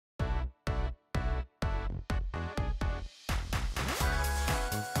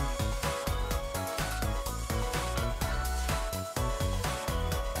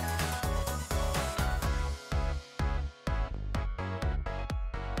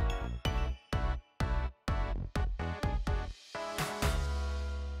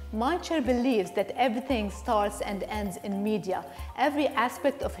Mindshare believes that everything starts and ends in media. Every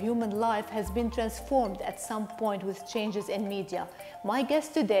aspect of human life has been transformed at some point with changes in media. My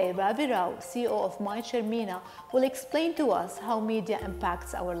guest today, Ravi Rao, CEO of Mindshare MENA, will explain to us how media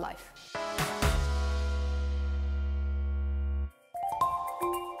impacts our life.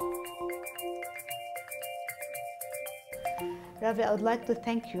 Ravi, I would like to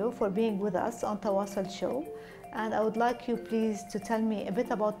thank you for being with us on Tawasul Show. And I would like you please to tell me a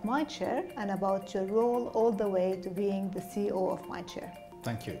bit about Mindshare and about your role all the way to being the CEO of Mindshare.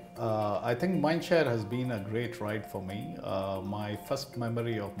 Thank you. I think Mindshare has been a great ride for me. My first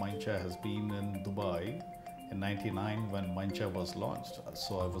memory of Mindshare has been in Dubai in '99 when Mindshare was launched.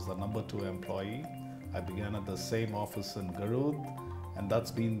 So I was the #2 employee. I began at the same office in Garud, and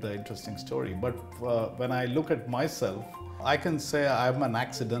that's been the interesting story. But when I look at myself, I can say I'm an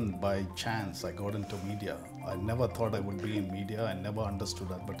accident by chance. I got into media. I never thought I would be in media. I never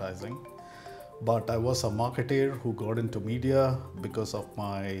understood advertising. But I was a marketer who got into media because of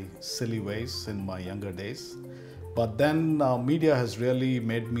my silly ways in my younger days. But then media has really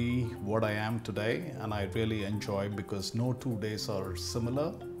made me what I am today, and I really enjoy because no 2 days are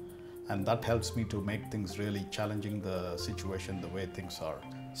similar. And that helps me to make things really challenging the situation the way things are.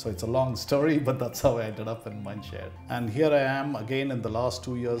 So it's a long story, but that's how I ended up in Mindshare. And here I am again in the last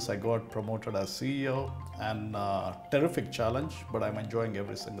 2 years. I got promoted as CEO, and terrific challenge, but I'm enjoying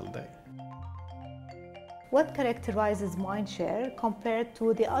every single day. What characterizes Mindshare compared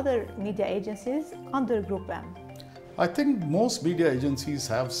to the other media agencies under Group M? I think most media agencies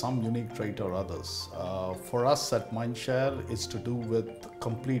have some unique trait or others. For us at Mindshare, it's to do with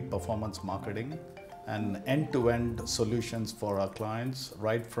complete performance marketing and end-to-end solutions for our clients,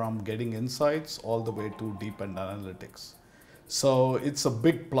 right from getting insights all the way to deep-end analytics. So it's a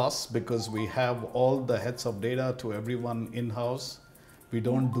big plus because we have all the heads of data to everyone in-house. We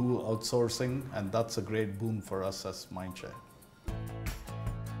don't do outsourcing, and that's a great boon for us as Mindshare.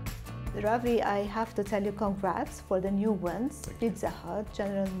 Ravi, I have to tell you congrats for the new wins, Pizza Hut,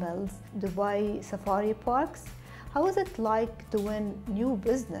 General Mills, Dubai Safari Parks. How is it like to win new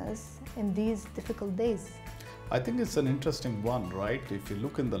business in these difficult days? I think it's an interesting one, right? If you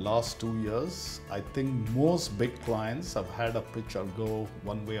look in the last 2 years, I think most big clients have had a pitch or go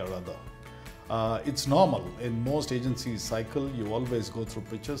one way or other. It's normal. In most agencies cycle, you always go through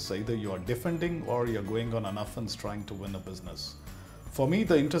pitches. Either you are defending or you're going on an offense trying to win a business. For me,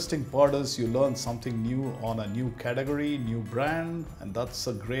 the interesting part is you learn something new on a new category, new brand, and that's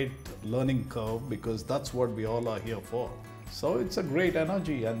a great learning curve because that's what we all are here for. So it's a great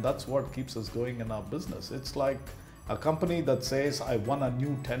energy, and that's what keeps us going in our business. It's like a company that says, I won a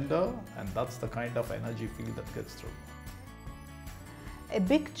new tender, and that's the kind of energy feel that gets through. A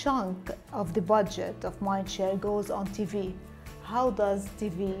big chunk of the budget of Mindshare goes on TV. How does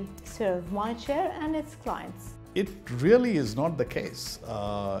TV serve Mindshare and its clients? It really is not the case.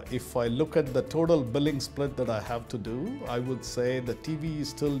 If I look at the total billing split that I have to do, I would say the TV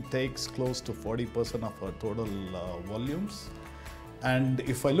still takes close to 40% of our total volumes. And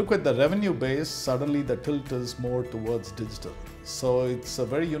if I look at the revenue base, suddenly the tilt is more towards digital. So it's a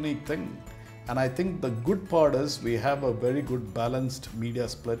very unique thing. And I think the good part is we have a very good balanced media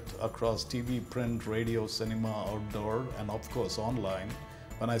split across TV, print, radio, cinema, outdoor, and of course online.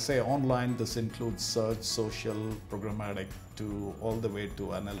 When I say online, this includes search, social, programmatic, to all the way to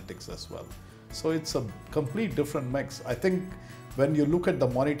analytics as well. So it's a complete different mix. I think when you look at the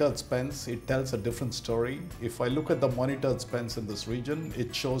monitored spends, it tells a different story. If I look at the monitored spends in this region,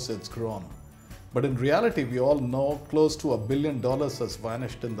 it shows it's grown. But in reality, we all know close to $1 billion has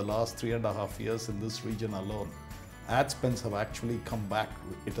vanished in the last 3.5 years in this region alone. Ad spends have actually come back.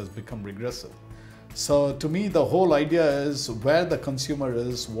 It has become regressive. So to me, the whole idea is where the consumer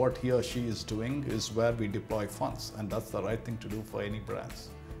is, what he or she is doing is where we deploy funds. And that's the right thing to do for any brands.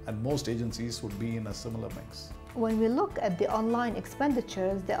 And most agencies would be in a similar mix. When we look at the online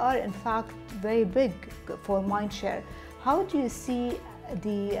expenditures, they are in fact very big for Mindshare. How do you see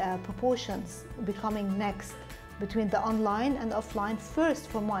the proportions becoming next between the online and offline, first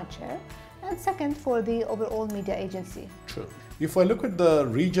for Mindshare and second for the overall media agency? True. If I look at the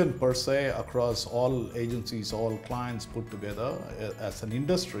region per se across all agencies, all clients put together as an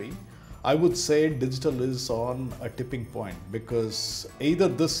industry, I would say digital is on a tipping point because either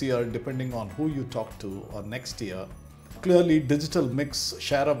this year, depending on who you talk to, or next year, clearly digital mix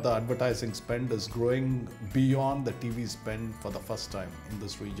share of the advertising spend is growing beyond the TV spend for the first time in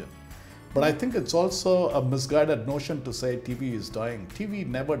this region. But I think it's also a misguided notion to say TV is dying. TV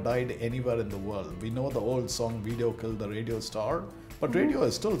never died anywhere in the world. We know the old song, video killed the radio star, but radio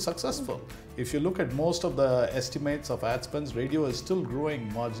is still successful. If you look at most of the estimates of ad spends, radio is still growing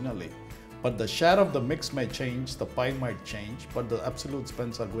marginally. But the share of the mix may change, the pie might change, but the absolute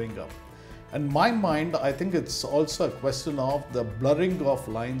spends are going up. In my mind, I think it's also a question of the blurring of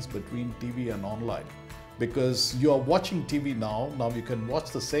lines between TV and online. Because you are watching TV now you can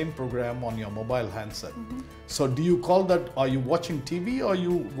watch the same program on your mobile handset. So do you call that, are you watching TV or are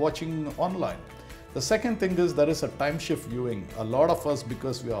you watching online? The second thing is there is a time shift viewing. A lot of us,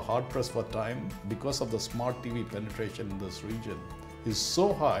 because we are hard pressed for time, because of the smart TV penetration in this region is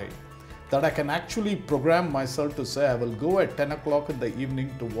so high that I can actually program myself to say I will go at 10 o'clock in the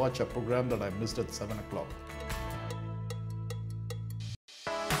evening to watch a program that I missed at 7 o'clock.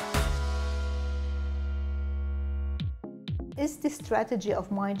 Is the strategy of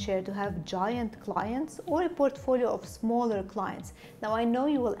Mindshare to have giant clients or a portfolio of smaller clients? Now, I know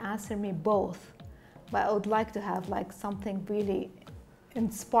you will answer me both, but I would like to have like something really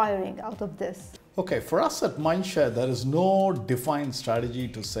inspiring out of this. Okay, for us at Mindshare, there is no defined strategy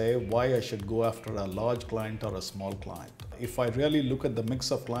to say why I should go after a large client or a small client. If I really look at the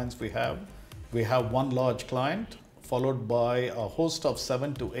mix of clients we have one large client followed by a host of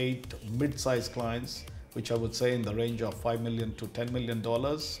 7 to 8 mid-sized clients, which I would say in the range of $5 million to $10 million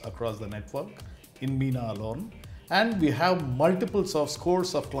across the network in MENA alone. And we have multiples of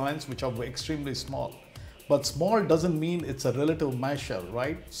scores of clients which are extremely small. But small doesn't mean it's a relative measure,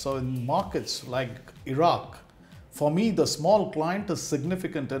 right? So in markets like Iraq, for me, the small client is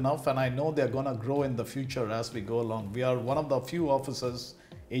significant enough, and I know they're going to grow in the future as we go along. We are one of the few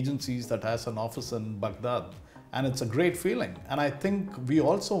agencies that has an office in Baghdad, and it's a great feeling. And I think we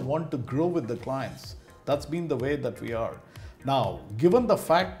also want to grow with the clients. That's been the way that we are. Now, given the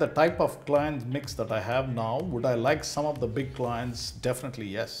fact, the type of client mix that I have now, would I like some of the big clients? Definitely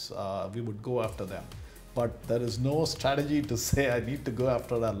yes, we would go after them. But there is no strategy to say I need to go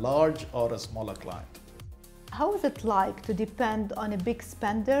after a large or a smaller client. How is it like to depend on a big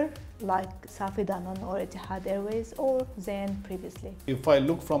spender like Safi Danan or Etihad Airways or Zain previously? If I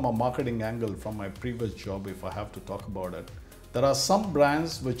look from a marketing angle from my previous job, if I have to talk about it, there are some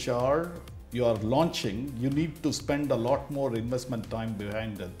brands which you are launching, you need to spend a lot more investment time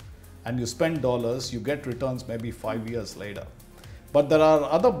behind it. And you spend dollars, you get returns maybe 5 years later. But there are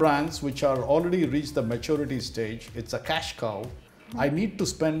other brands which are already reached the maturity stage. It's a cash cow. I need to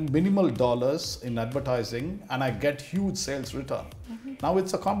spend minimal dollars in advertising and I get huge sales return. Now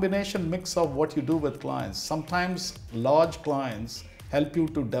it's a combination mix of what you do with clients. Sometimes large clients help you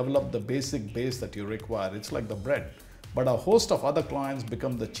to develop the basic base that you require. It's like the bread. But a host of other clients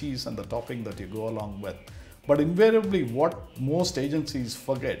become the cheese and the topping that you go along with. But invariably, what most agencies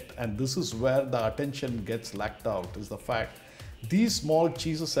forget, and this is where the attention gets lacked out, is the fact these small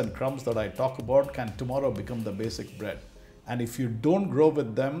cheeses and crumbs that I talk about can tomorrow become the basic bread. And if you don't grow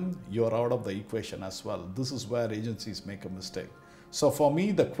with them, you're out of the equation as well. This is where agencies make a mistake. So for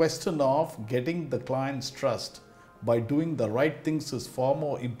me, the question of getting the client's trust by doing the right things is far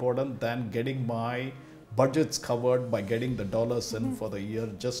more important than getting my budgets covered by getting the dollars in for the year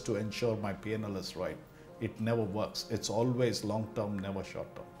just to ensure my P&L is right. It never works. It's always long-term, never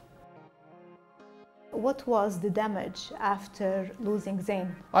short-term. What was the damage after losing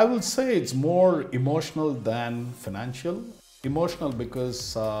Zain? I will say it's more emotional than financial. Emotional because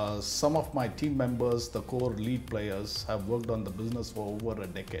some of my team members, the core lead players, have worked on the business for over a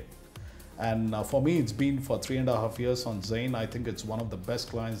decade. And for me, it's been for 3.5 years on Zain. I think it's one of the best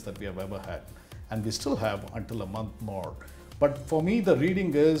clients that we have ever had. And we still have until a month more. But for me, the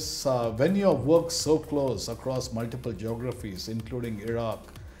reading is when you have worked so close across multiple geographies, including Iraq,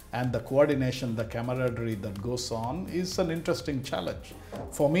 and the coordination, the camaraderie that goes on is an interesting challenge.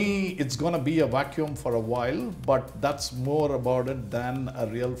 For me, it's going to be a vacuum for a while, but that's more about it than a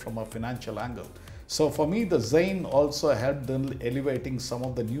real from a financial angle. So for me, the Zain also helped in elevating some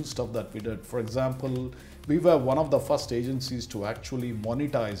of the new stuff that we did. For example, we were one of the first agencies to actually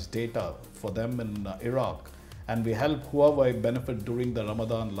monetize data for them in Iraq. And we helped Huawei benefit during the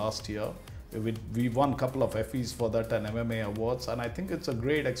Ramadan last year. We won a couple of FEs for that and MMA awards, and I think it's a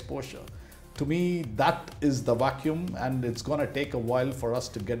great exposure. To me, that is the vacuum, and it's going to take a while for us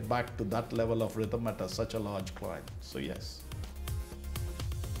to get back to that level of rhythm at such a large client. So yes.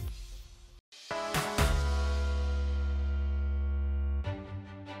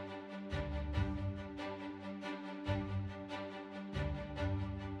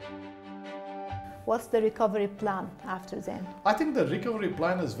 What's the recovery plan after Zain? I think the recovery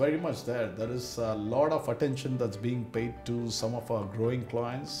plan is very much there. There is a lot of attention that's being paid to some of our growing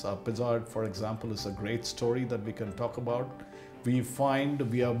clients. Pizza Hut, for example, is a great story that we can talk about. We find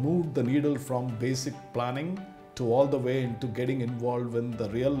we have moved the needle from basic planning to all the way into getting involved in the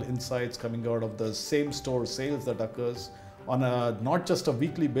real insights coming out of the same store sales that occurs on a not just a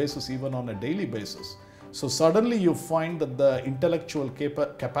weekly basis, even on a daily basis. So suddenly you find that the intellectual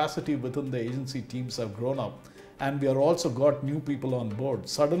capacity within the agency teams have grown up, and we are also got new people on board.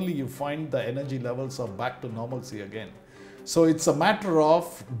 Suddenly you find the energy levels are back to normalcy again. So it's a matter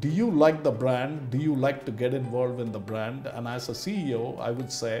of, do you like the brand? Do you like to get involved in the brand? And as a CEO, I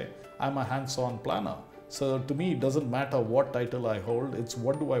would say I'm a hands-on planner. So to me, it doesn't matter what title I hold, it's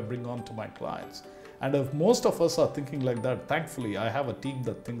what do I bring on to my clients. And if most of us are thinking like that, thankfully, I have a team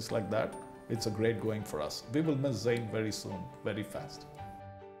that thinks like that. It's a great going for us. We will miss Zain very soon, very fast.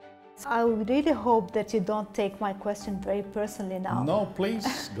 I really hope that you don't take my question very personally now. No,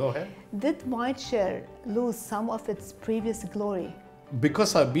 please, go ahead. Did Mindshare lose some of its previous glory?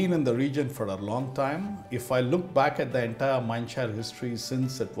 Because I've been in the region for a long time, if I look back at the entire Mindshare history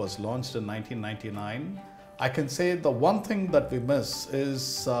since it was launched in 1999, I can say the one thing that we miss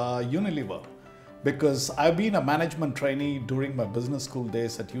is Unilever. Because I've been a management trainee during my business school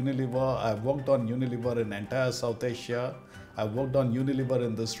days at Unilever. I've worked on Unilever in entire South Asia. I've worked on Unilever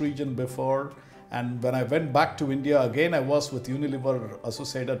in this region before. And when I went back to India, again, I was with Unilever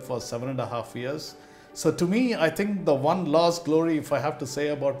associated for 7.5 years. So to me, I think the one lost glory, if I have to say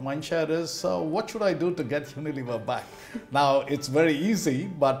about Mindshare, is what should I do to get Unilever back? Now, it's very easy,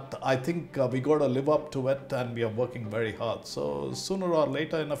 but I think we got to live up to it, and we are working very hard. So sooner or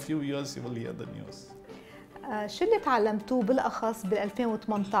later, in a few years, you will hear the news. شو اللي تعلمتوه بالأخص بال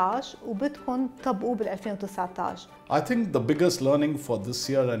 2018 وبدكم تطبقوه بال 2019؟ I think the biggest learning for this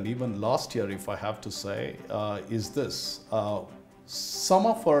year and even last year, if I have to say, is this. Some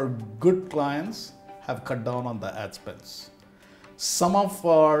of our good clients have cut down on the ad spends. Some of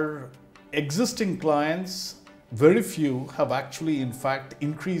our existing clients, very few, have actually in fact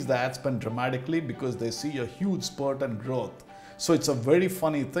increased the ad spend dramatically because they see a huge spurt and growth. So it's a very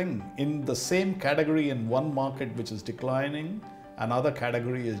funny thing. In the same category in one market which is declining, another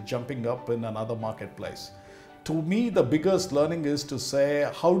category is jumping up in another marketplace. To me, the biggest learning is to say,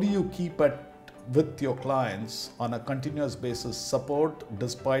 how do you keep it with your clients on a continuous basis, support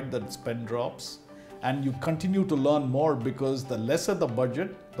despite the spend drops? And you continue to learn more, because the lesser the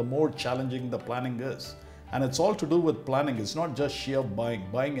budget, the more challenging the planning is. And it's all to do with planning. It's not just sheer buying.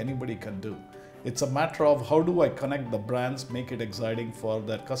 Buying anybody can do. It's a matter of how do I connect the brands, make it exciting for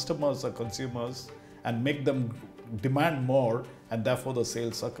their customers or consumers, and make them demand more, and therefore the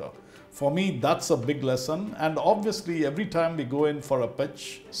sales occur. For me, that's a big lesson. And obviously, every time we go in for a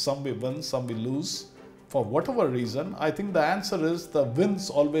pitch, some we win, some we lose. For whatever reason, I think the answer is the wins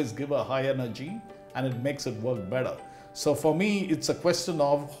always give a high energy, and it makes it work better. So for me, it's a question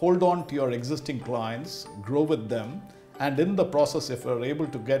of hold on to your existing clients, grow with them, and in the process, if you're able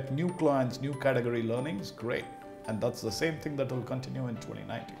to get new clients, new category learnings, great. And that's the same thing that will continue in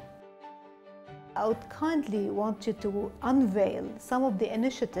 2019. I would kindly want you to unveil some of the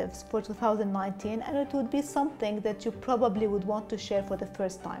initiatives for 2019, and it would be something that you probably would want to share for the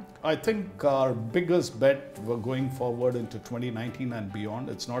first time. I think our biggest bet we're going forward into 2019 and beyond,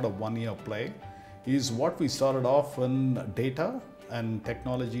 it's not a one-year play, is what we started off in data and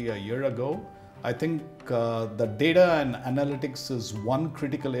technology a year ago. I think the data and analytics is one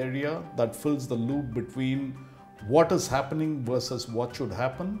critical area that fills the loop between what is happening versus what should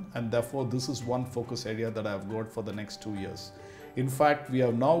happen, and therefore this is one focus area that I've got for the next 2 years. In fact, we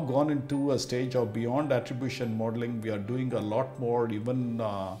have now gone into a stage of beyond attribution modeling. We are doing a lot more, even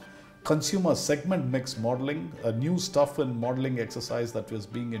consumer segment mix modeling, a new stuff in modeling exercise that was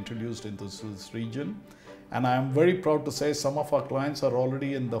being introduced into this region. And I am very proud to say some of our clients are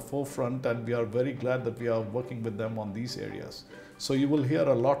already in the forefront, and we are very glad that we are working with them on these areas. So you will hear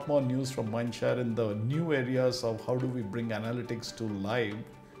a lot more news from Mindshare in the new areas of how do we bring analytics to live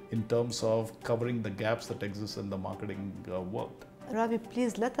in terms of covering the gaps that exist in the marketing world. Ravi,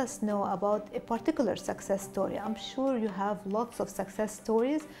 please let us know about a particular success story. I'm sure you have lots of success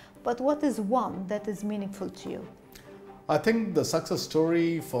stories, but what is one that is meaningful to you? I think the success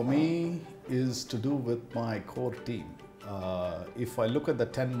story for me is to do with my core team. If I look at the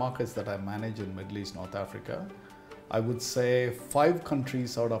 10 markets that I manage in Middle East, North Africa, I would say 5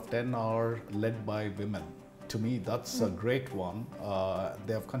 countries out of 10 are led by women. To me, that's a great one.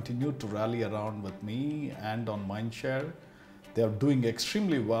 They have continued to rally around with me and on Mindshare. They are doing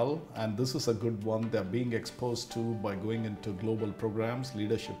extremely well, and this is a good one. They're being exposed to by going into global programs,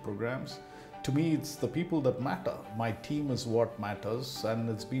 leadership programs. To me, it's the people that matter. My team is what matters, and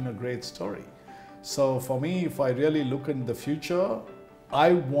it's been a great story. So for me, if I really look in the future,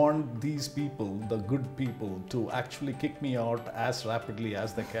 I want these people, the good people, to actually kick me out as rapidly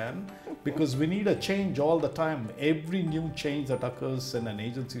as they can, because we need a change all the time. Every new change that occurs in an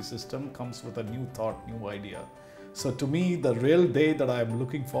agency system comes with a new thought, new idea. So to me, the real day that I'm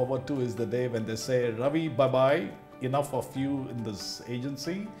looking forward to is the day when they say, Ravi, bye-bye, enough of you in this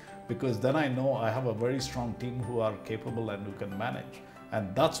agency, because then I know I have a very strong team who are capable and who can manage.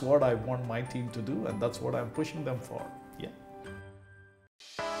 And that's what I want my team to do, and that's what I'm pushing them for. Yeah.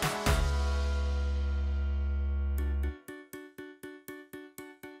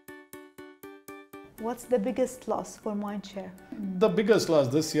 What's the biggest loss for Mindshare? The biggest loss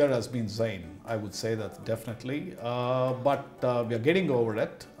this year has been Zain. I would say that definitely, but we are getting over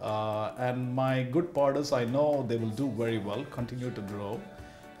it. And my good part is I know they will do very well, continue to grow,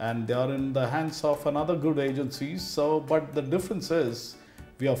 and they are in the hands of another good agencies. So, but the difference is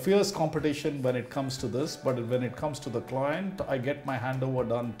we have fierce competition when it comes to this, but when it comes to the client, I get my handover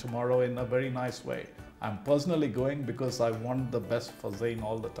done tomorrow in a very nice way. I'm personally going because I want the best for Zain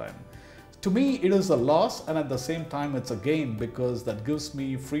all the time. To me, it is a loss, and at the same time, it's a gain, because that gives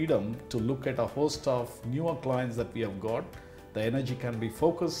me freedom to look at a host of newer clients that we have got. The energy can be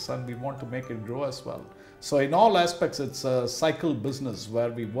focused, and we want to make it grow as well. So in all aspects, it's a cycle business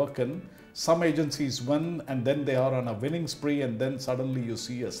where we work in. Some agencies win, and then they are on a winning spree, and then suddenly you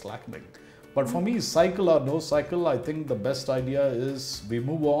see a slackening. But for me, cycle or no cycle, I think the best idea is we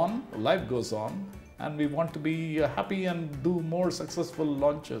move on, life goes on, and we want to be happy and do more successful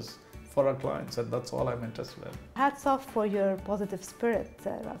launches for our clients, and that's all I'm interested in. Hats off for your positive spirit,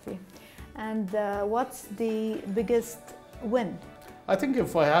 Ravi. And what's the biggest win? I think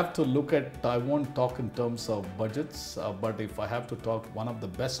if I have to look at, I won't talk in terms of budgets, but if I have to talk, one of the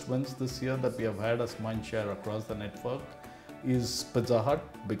best wins this year that we have had as Mindshare across the network is Pizza Hut,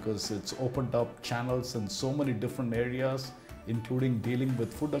 because it's opened up channels in so many different areas, including dealing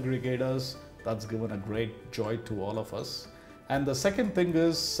with food aggregators. That's given a great joy to all of us. And the second thing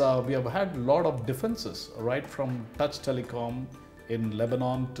is we have had a lot of defenses, right from Touch Telecom in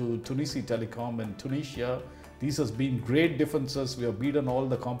Lebanon to Tunisi Telecom in Tunisia. These has been great defenses. We have beaten all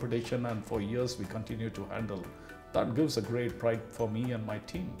the competition, and for years we continue to handle. That gives a great pride for me and my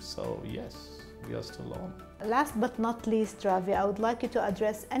team. So yes, we are still on. Last but not least, Ravi, I would like you to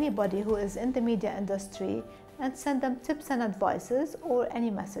address anybody who is in the media industry and send them tips and advices or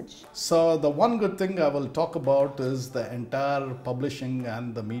any message. So the one good thing I will talk about is the entire publishing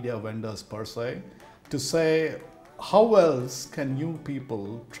and the media vendors per se, to say how else can you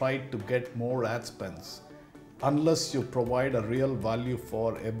people try to get more ad spends unless you provide a real value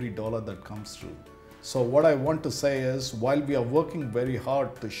for every dollar that comes through. So what I want to say is, while we are working very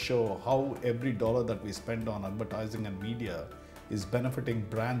hard to show how every dollar that we spend on advertising and media is benefiting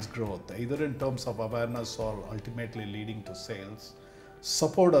brands' growth, either in terms of awareness or ultimately leading to sales,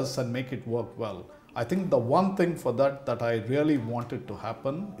 support us and make it work well. I think the one thing for that I really wanted to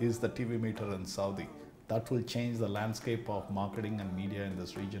happen is the TV meter in Saudi. That will change the landscape of marketing and media in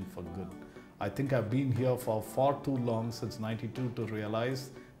this region for good. I think I've been here for far too long, since '92, to realize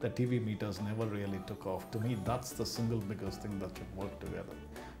that TV meters never really took off. To me, that's the single biggest thing that should work together.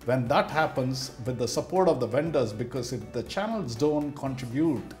 When that happens, with the support of the vendors, because if the channels don't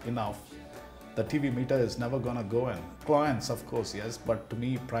contribute enough, the TV meter is never gonna go in. Clients, of course, yes, but to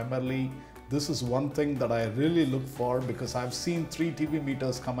me, primarily, this is one thing that I really look for, because I've seen 3 TV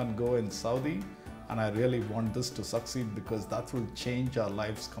meters come and go in Saudi, and I really want this to succeed, because that will change our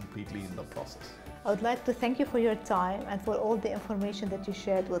lives completely in the process. I would like to thank you for your time and for all the information that you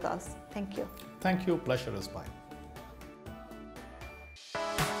shared with us. Thank you. Thank you. Pleasure is mine.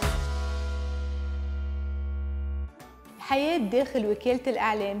 الحياة داخل وكالة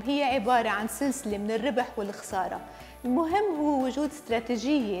الإعلام هي عبارة عن سلسلة من الربح والخسارة. المهم هو وجود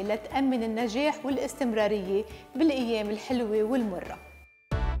استراتيجية لتأمن النجاح والاستمرارية بالأيام الحلوة والمرة.